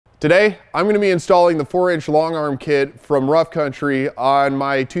Today, I'm going to be installing the 4-inch long arm kit from Rough Country on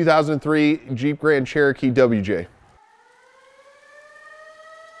my 2003 Jeep Grand Cherokee WJ.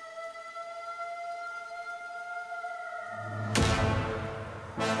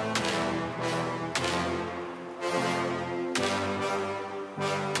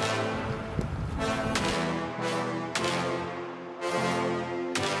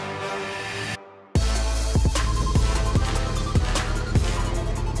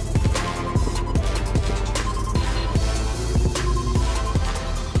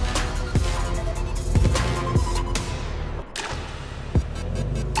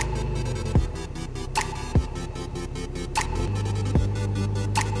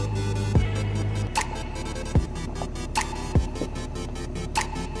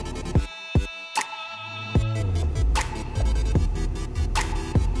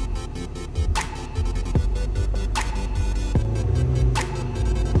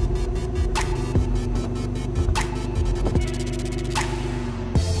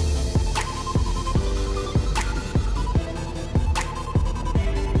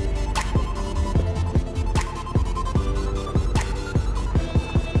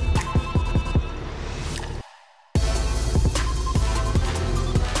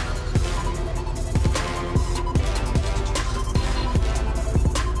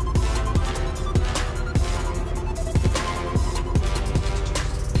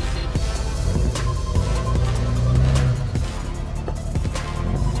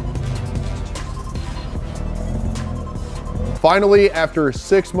 Finally, after a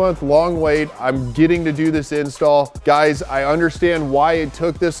 6-month long wait, I'm getting to do this install. Guys, I understand why it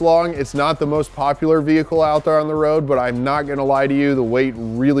took this long. It's not the most popular vehicle out there on the road, but I'm not gonna lie to you, the wait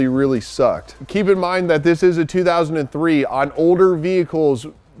really sucked. Keep in mind that this is a 2003. On older vehicles,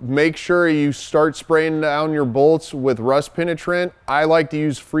 make sure you start spraying down your bolts with rust penetrant. I like to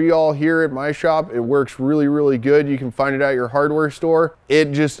use Freol here at my shop. It works really good. You can find it at your hardware store.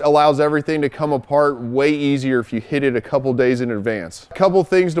 It just allows everything to come apart way easier if you hit it a couple days in advance. A couple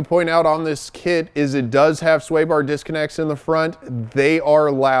things to point out on this kit is it does have sway bar disconnects in the front. They are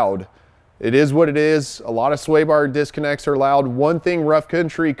loud. It is what it is. A lot of sway bar disconnects are loud. One thing Rough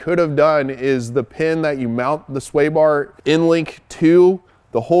Country could have done is the pin that you mount the sway bar in link to,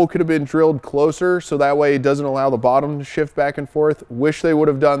 the hole could have been drilled closer so that way it doesn't allow the bottom to shift back and forth. Wish they would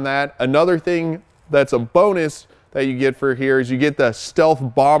have done that. Another thing that's a bonus that you get for here is you get the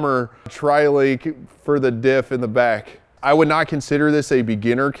Stealth Bomber tri-link for the diff in the back. I would not consider this a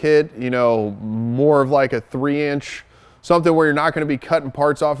beginner kit, you know, more of like a 3-inch, something where you're not going to be cutting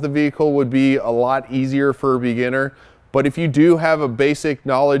parts off the vehicle would be a lot easier for a beginner. But if you do have a basic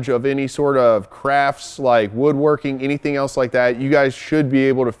knowledge of any sort of crafts like woodworking, anything else like that, you guys should be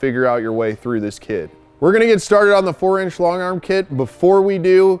able to figure out your way through this kit. We're gonna get started on the 4-inch long arm kit. Before we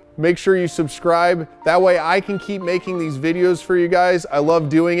do, make sure you subscribe. That way I can keep making these videos for you guys. I love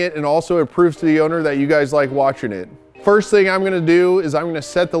doing it, and also it proves to the owner that you guys like watching it. First thing I'm gonna do is I'm gonna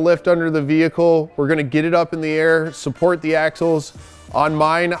set the lift under the vehicle. We're gonna get it up in the air, support the axles. On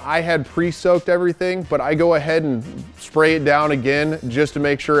mine, I had pre-soaked everything, but I go ahead and spray it down again just to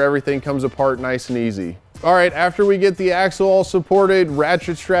make sure everything comes apart nice and easy. All right, after we get the axle all supported,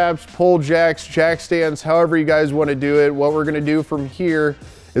 ratchet straps, pull jacks, jack stands, however you guys want to do it, what we're gonna do from here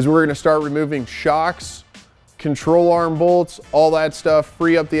is we're gonna start removing shocks, control arm bolts, all that stuff,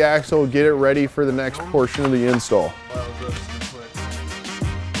 free up the axle, get it ready for the next portion of the install.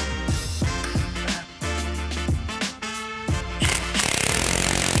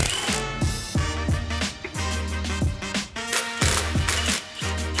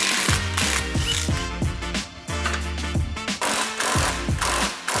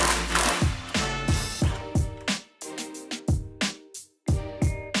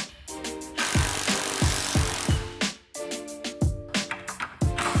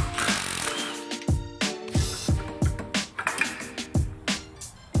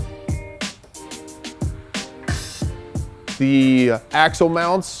 The axle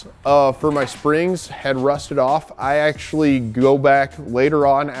mounts for my springs had rusted off. I actually go back later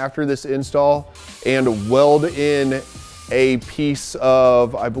on after this install and weld in a piece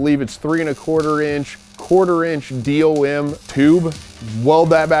of, I believe it's 3 1/4 inch, 1/4 inch DOM tube.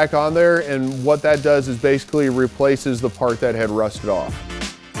 Weld that back on there, and what that does is basically replaces the part that had rusted off.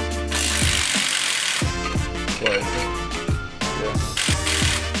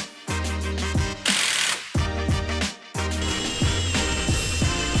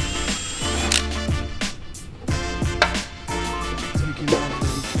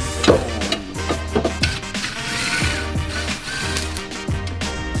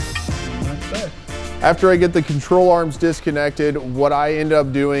 After I get the control arms disconnected, what I end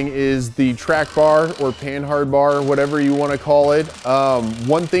up doing is the track bar or panhard bar, whatever you want to call it.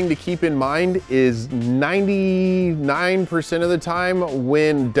 One thing to keep in mind is 99% of the time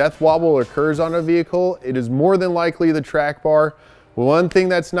when death wobble occurs on a vehicle, it is more than likely the track bar. One thing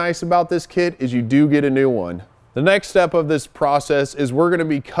that's nice about this kit is you do get a new one. The next step of this process is we're going to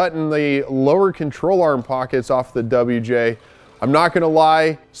be cutting the lower control arm pockets off the WJ. I'm not gonna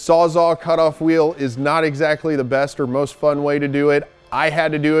lie, Sawzall cutoff wheel is not exactly the best or most fun way to do it. I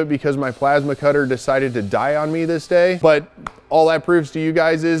had to do it because my plasma cutter decided to die on me this day, but all that proves to you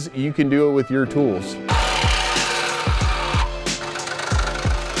guys is you can do it with your tools.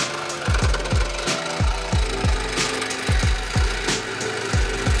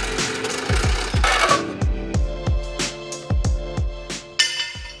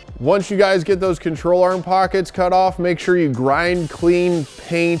 Once you guys get those control arm pockets cut off, make sure you grind, clean,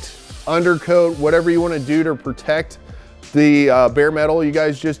 paint, undercoat, whatever you want to do to protect the bare metal you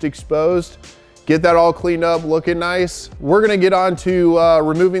guys just exposed. Get that all cleaned up, looking nice. We're gonna get on to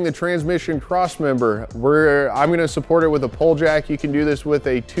removing the transmission cross member. I'm gonna support it with a pole jack. You can do this with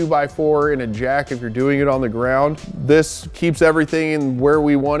a 2x4 and a jack if you're doing it on the ground. This keeps everything in where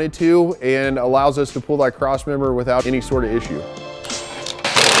we want it to and allows us to pull that cross member without any sort of issue.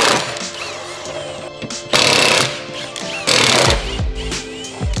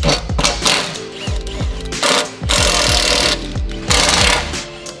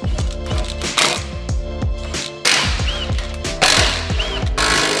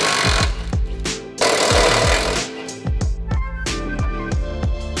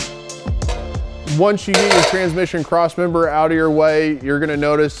 Once you get your transmission cross member out of your way, you're gonna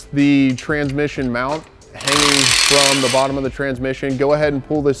notice the transmission mount hanging from the bottom of the transmission. Go ahead and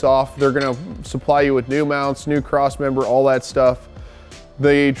pull this off. They're gonna supply you with new mounts, new cross member, all that stuff.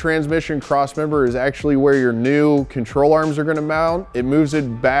 The transmission cross member is actually where your new control arms are gonna mount. It moves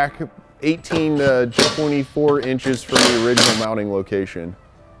it back 18 to 24 inches from the original mounting location.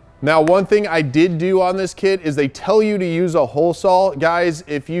 Now, one thing I did do on this kit is they tell you to use a hole saw. Guys,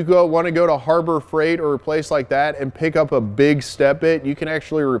 if you want to go to Harbor Freight or a place like that and pick up a big step bit, you can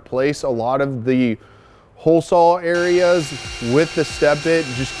actually replace a lot of the hole saw areas with the step bit.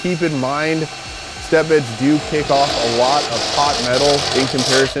 Just keep in mind, step bits do kick off a lot of hot metal in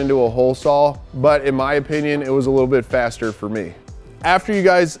comparison to a hole saw, but in my opinion, it was a little bit faster for me. After you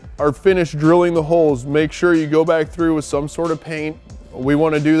guys are finished drilling the holes, make sure you go back through with some sort of paint. We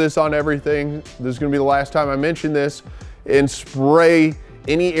want to do this on everything. This is going to be the last time I mention this, and spray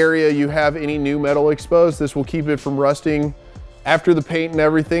any area you have any new metal exposed. This will keep it from rusting. After the paint and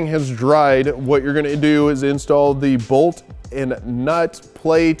everything has dried, what you're going to do is install the bolt and nut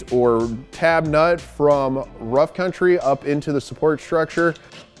plate or tab nut from Rough Country up into the support structure.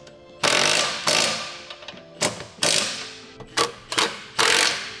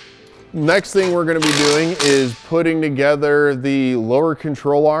 Next thing we're going to be doing is putting together the lower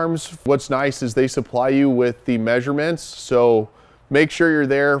control arms. What's nice is they supply you with the measurements, so make sure you're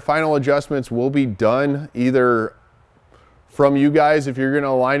there. Final adjustments will be done either from you guys if you're going to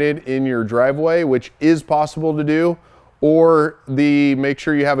align it in your driveway, which is possible to do, or make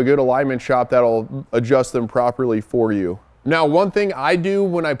sure you have a good alignment shop that'll adjust them properly for you. Now, one thing I do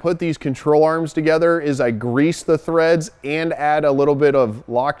when I put these control arms together is I grease the threads and add a little bit of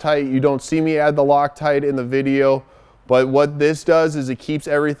Loctite. You don't see me add the Loctite in the video, but what this does is it keeps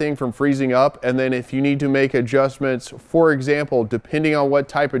everything from freezing up. And then if you need to make adjustments, for example, depending on what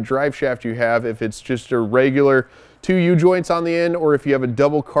type of drive shaft you have, if it's just a regular 2 U-joints on the end, or if you have a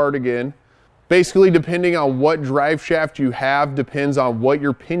double cardigan, basically depending on what drive shaft you have, depends on what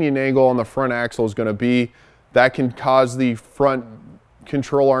your pinion angle on the front axle is going to be. That can cause the front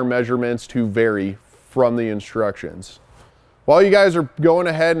control arm measurements to vary from the instructions. While you guys are going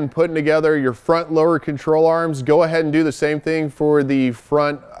ahead and putting together your front lower control arms, go ahead and do the same thing for the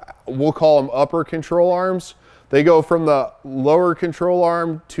front, we'll call them upper control arms. They go from the lower control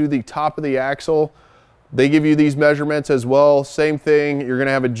arm to the top of the axle. They give you these measurements as well. Same thing, you're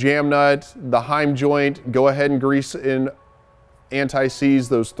gonna have a jam nut, the heim joint, go ahead and grease and anti-seize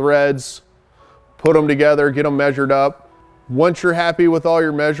those threads. Put them together, get them measured up. Once you're happy with all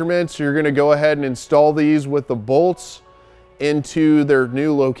your measurements, you're gonna go ahead and install these with the bolts into their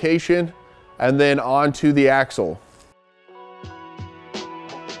new location and then onto the axle.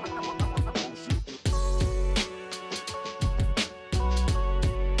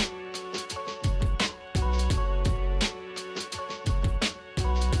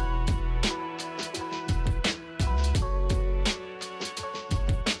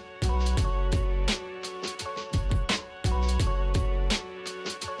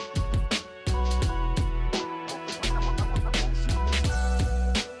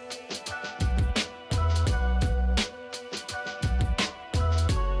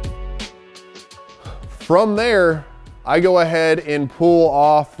 From there, I go ahead and pull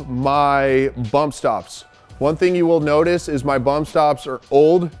off my bump stops. One thing you will notice is my bump stops are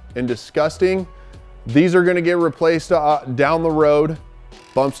old and disgusting. These are gonna get replaced down the road.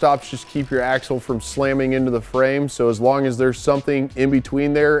 Bump stops just keep your axle from slamming into the frame. So as long as there's something in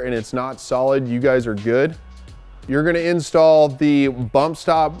between there and it's not solid, you guys are good. You're gonna install the bump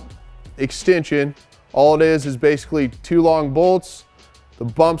stop extension. All it is basically 2 long bolts, the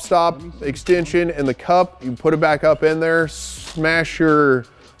bump stop extension and the cup. You put it back up in there, smash your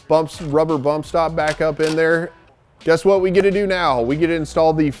rubber bump stop back up in there. Guess what we get to do now? We get to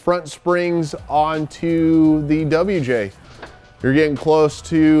install the front springs onto the WJ. You're getting close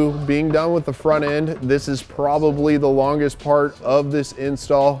to being done with the front end. This is probably the longest part of this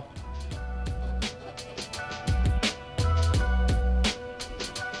install.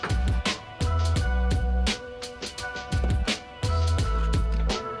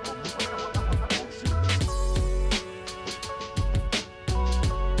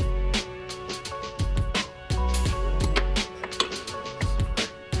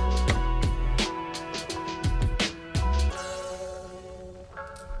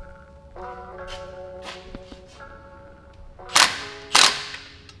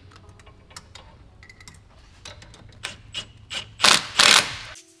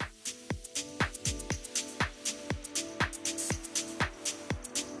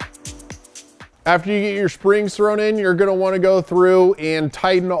 After you get your springs thrown in, you're gonna wanna go through and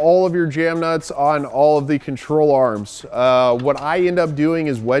tighten all of your jam nuts on all of the control arms. What I end up doing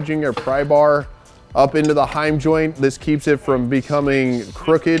is wedging a pry bar up into the heim joint. This keeps it from becoming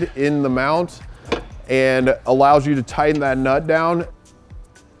crooked in the mount and allows you to tighten that nut down.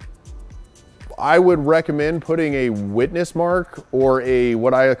 I would recommend putting a witness mark or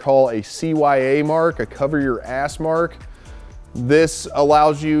what I call a CYA mark, a cover your ass mark. This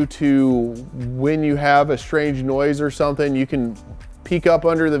allows you to, when you have a strange noise or something, you can peek up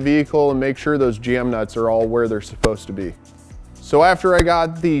under the vehicle and make sure those jam nuts are all where they're supposed to be. So after I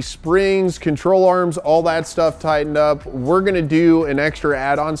got the springs, control arms, all that stuff tightened up, we're gonna do an extra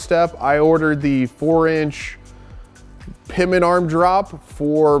add-on step. I ordered the 4-inch pivot arm drop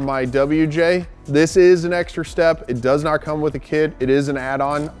for my WJ. This is an extra step. It does not come with a kit. It is an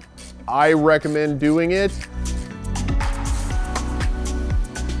add-on. I recommend doing it.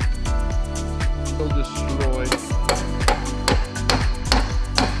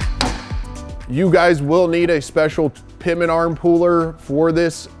 You guys will need a special pivot arm puller for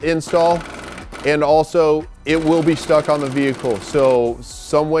this install, and also it will be stuck on the vehicle. So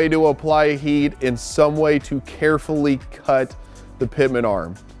some way to apply heat and some way to carefully cut the pivot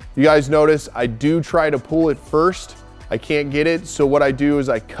arm. You guys notice I do try to pull it first. I can't get it, so what I do is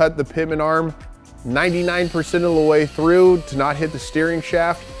I cut the pivot arm 99% of the way through to not hit the steering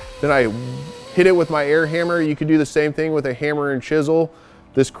shaft. Then I hit it with my air hammer. You can do the same thing with a hammer and chisel.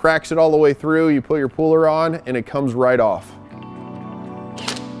 This cracks it all the way through. You put your puller on and it comes right off.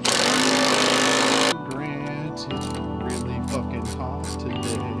 Grant, it's really fucking hot today.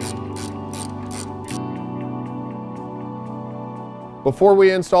 Before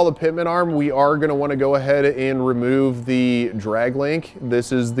we install the pivot arm, we are gonna wanna go ahead and remove the drag link.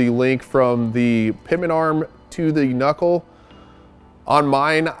 This is the link from the pivot arm to the knuckle. On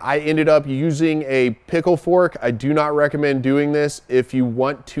mine, I ended up using a pickle fork. I do not recommend doing this. If you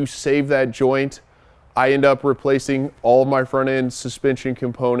want to save that joint, I end up replacing all of my front end suspension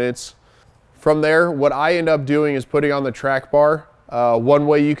components. From there, what I end up doing is putting on the track bar. One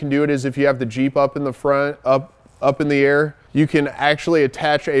way you can do it is if you have the Jeep up in the front, up in the air, you can actually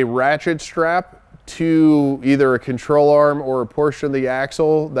attach a ratchet strap to either a control arm or a portion of the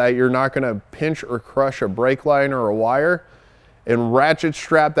axle that you're not gonna pinch or crush a brake line or a wire, and ratchet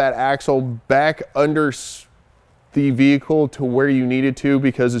strap that axle back under the vehicle to where you need it to,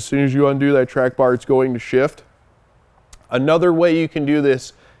 because as soon as you undo that track bar, it's going to shift. Another way you can do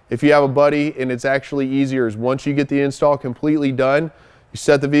this, if you have a buddy and it's actually easier, is once you get the install completely done, you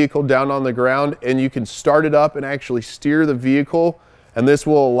set the vehicle down on the ground and you can start it up and actually steer the vehicle, and this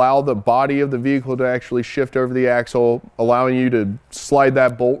will allow the body of the vehicle to actually shift over the axle, allowing you to slide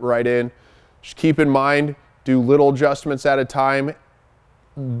that bolt right in. Just keep in mind, do little adjustments at a time.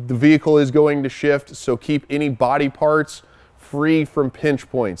 The vehicle is going to shift, so keep any body parts free from pinch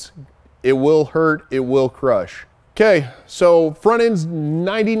points. It will hurt, it will crush. Okay, so front end's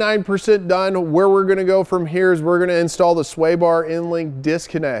 99% done. Where we're gonna go from here is we're gonna install the sway bar in-link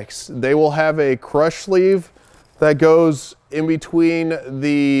disconnects. They will have a crush sleeve that goes in between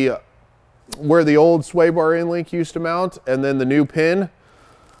where the old sway bar in-link used to mount and then the new pin.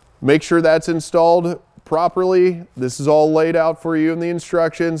 Make sure that's installed properly. This is all laid out for you in the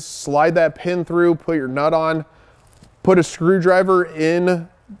instructions. Slide that pin through, put your nut on, put a screwdriver in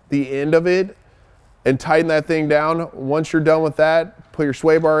the end of it and tighten that thing down. Once you're done with that, put your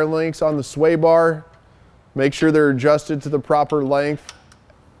sway bar links on the sway bar. Make sure they're adjusted to the proper length.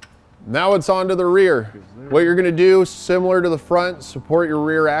 Now it's on to the rear. What you're gonna do, similar to the front, support your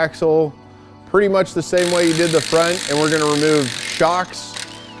rear axle pretty much the same way you did the front, and we're gonna remove shocks,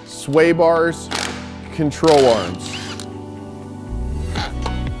 sway bars, control arms.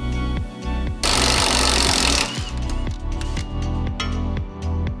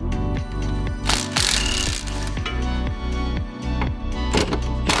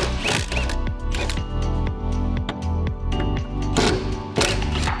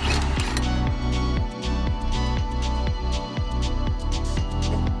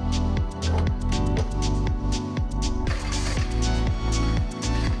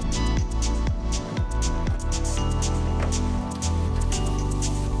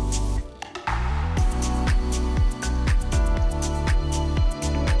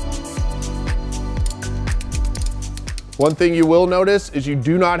 One thing you will notice is you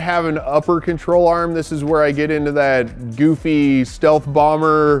do not have an upper control arm. This is where I get into that goofy stealth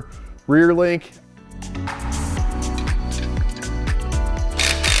bomber rear link.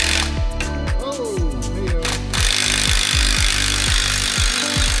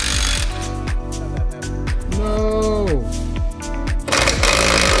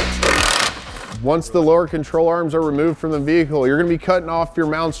 Once the lower control arms are removed from the vehicle, you're gonna be cutting off your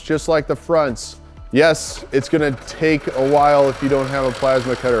mounts just like the fronts. Yes, it's gonna take a while if you don't have a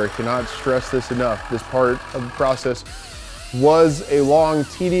plasma cutter. I cannot stress this enough. This part of the process was a long,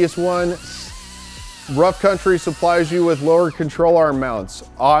 tedious one. Rough Country supplies you with lower control arm mounts.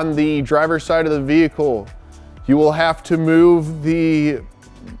 On the driver's side of the vehicle, you will have to move the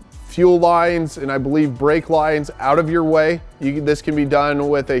fuel lines and I believe brake lines out of your way. This can be done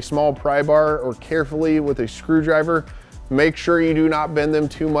with a small pry bar or carefully with a screwdriver. Make sure you do not bend them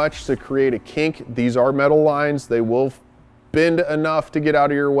too much to create a kink. These are metal lines. They will bend enough to get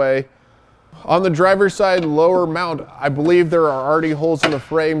out of your way. On the driver's side lower mount, I believe there are already holes in the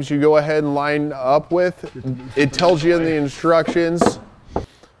frames you go ahead and line up with. It tells you in the instructions.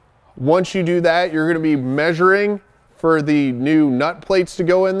 Once you do that, you're gonna be measuring for the new nut plates to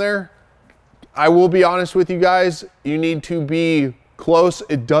go in there. I will be honest with you guys, you need to be close.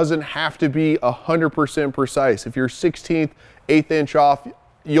 It doesn't have to be 100% precise. If you're 1/16, 1/8 inch off,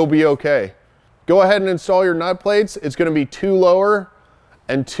 you'll be okay. Go ahead and install your nut plates. It's gonna be 2 lower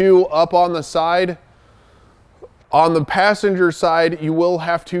and 2 up on the side. On the passenger side, you will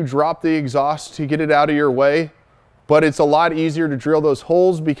have to drop the exhaust to get it out of your way, but it's a lot easier to drill those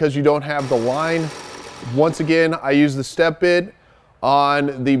holes because you don't have the line. Once again, I use the step bit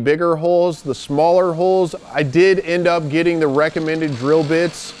on the bigger holes. The smaller holes, I did end up getting the recommended drill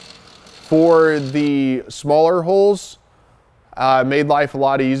bits for the smaller holes. Made life a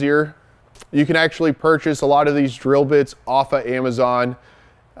lot easier. You can actually purchase a lot of these drill bits off of Amazon,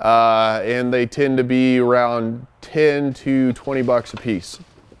 and they tend to be around 10 to 20 bucks a piece.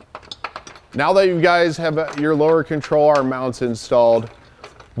 Now that you guys have your lower control arm mounts installed,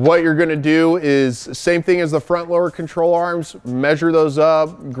 what you're gonna do is same thing as the front lower control arms, measure those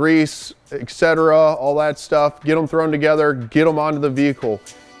up, grease, etc., all that stuff, get them thrown together, get them onto the vehicle.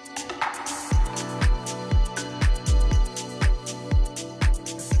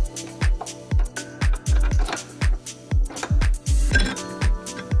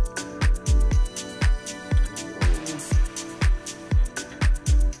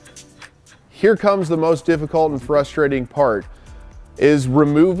 Here comes the most difficult and frustrating part, is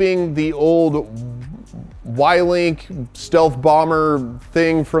removing the old Y-Link stealth bomber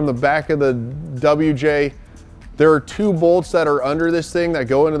thing from the back of the WJ. There are 2 bolts that are under this thing that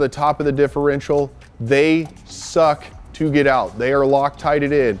go into the top of the differential. They suck to get out. They are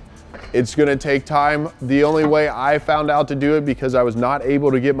Loctited in. It's gonna take time. The only way I found out to do it, because I was not able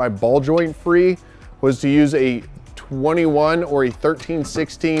to get my ball joint free, was to use a 21 or a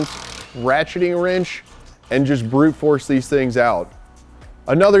 13/16 ratcheting wrench and just brute force these things out.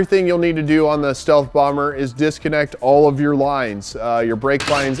 Another thing you'll need to do on the Stealth Bomber is disconnect all of your lines, your brake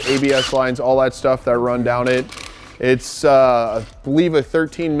lines, ABS lines, all that stuff that run down it. It's, I believe, a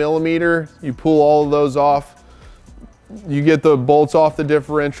 13 millimeter. You pull all of those off. You get the bolts off the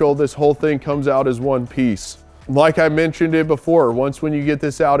differential. This whole thing comes out as one piece. Like I mentioned it before, once when you get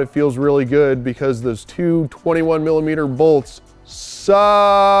this out, it feels really good because those 2 21 millimeter bolts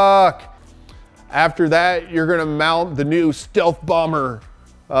suck. After that, you're gonna mount the new Stealth Bomber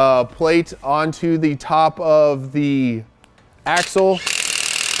plate onto the top of the axle.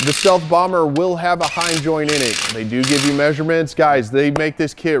 The Stealth Bomber will have a hind joint in it. They do give you measurements. Guys, they make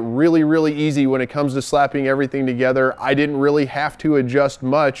this kit really, really easy when it comes to slapping everything together. I didn't really have to adjust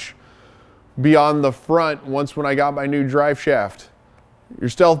much beyond the front once when I got my new drive shaft. Your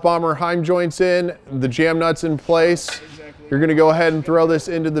Stealth Bomber hind joints in, the jam nuts in place. Exactly. You're gonna go ahead and throw this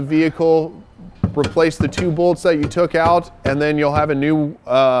into the vehicle, replace the 2 bolts that you took out, and then you'll have a new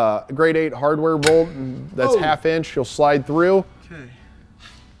grade 8 hardware bolt that's 1/2 inch. You'll slide through. Okay.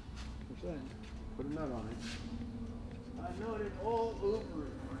 Put a nut on it. I know it all over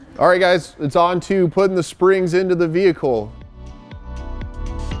it. All right, guys, it's on to putting the springs into the vehicle.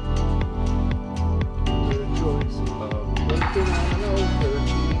 Good choice of looking on over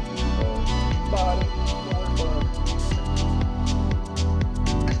the bottom floor.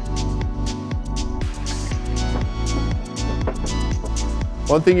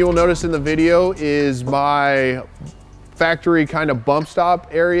 One thing you will notice in the video is my factory kind of bump stop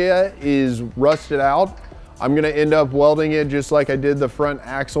area is rusted out. I'm gonna end up welding it just like I did the front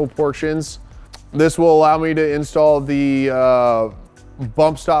axle portions. This will allow me to install the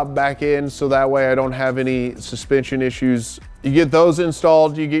bump stop back in so that way I don't have any suspension issues. You get those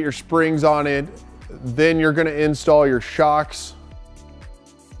installed, you get your springs on it, then you're gonna install your shocks.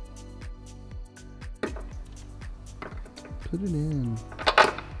 Put it in.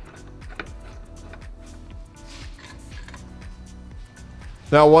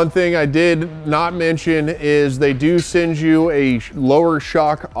 Now, one thing I did not mention is they do send you a lower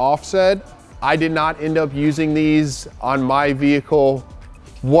shock offset. I did not end up using these on my vehicle.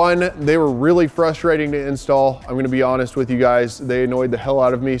 One, they were really frustrating to install. I'm gonna be honest with you guys. They annoyed the hell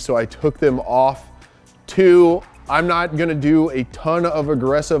out of me, so I took them off. Two, I'm not gonna do a ton of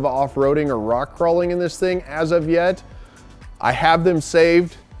aggressive off-roading or rock crawling in this thing as of yet. I have them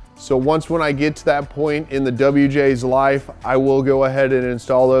saved. So once when I get to that point in the WJ's life, I will go ahead and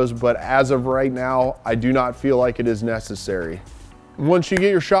install those, but as of right now, I do not feel like it is necessary. Once you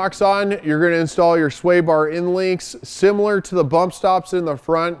get your shocks on, you're gonna install your sway bar in links, similar to the bump stops in the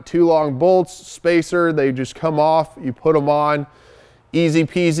front, 2 long bolts, spacer, they just come off, you put them on, easy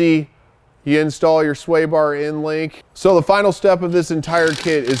peasy. You install your sway bar in link. So the final step of this entire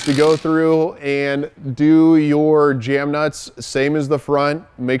kit is to go through and do your jam nuts, same as the front.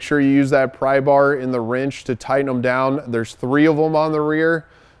 Make sure you use that pry bar in the wrench to tighten them down. There's 3 of them on the rear,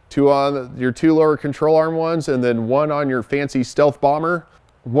 2 on your 2 lower control arm ones, and then 1 on your fancy Stealth Bomber.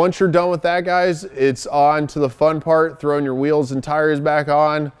 Once you're done with that, guys, it's on to the fun part, throwing your wheels and tires back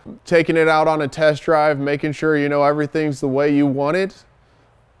on, taking it out on a test drive, making sure you know everything's the way you want it.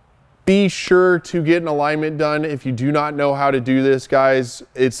 Be sure to get an alignment done if you do not know how to do this, guys.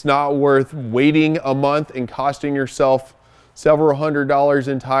 It's not worth waiting a month and costing yourself several $100s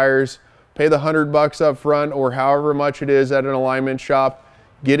in tires. Pay the $100 up front or however much it is at an alignment shop.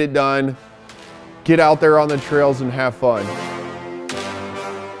 Get it done. Get out there on the trails and have fun.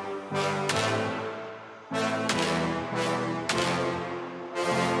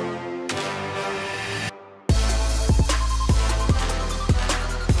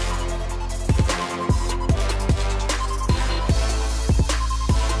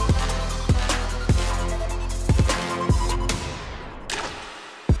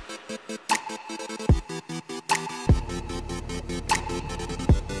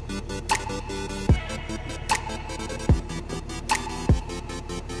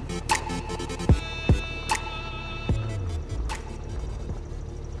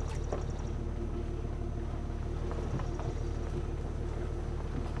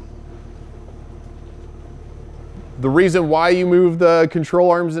 The reason why you move the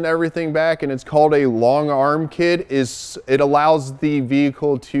control arms and everything back, and it's called a long arm kit, is it allows the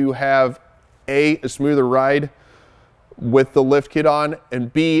vehicle to have a smoother ride with the lift kit on,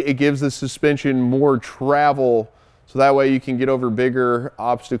 and B, it gives the suspension more travel, so that way you can get over bigger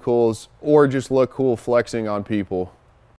obstacles or just look cool flexing on people.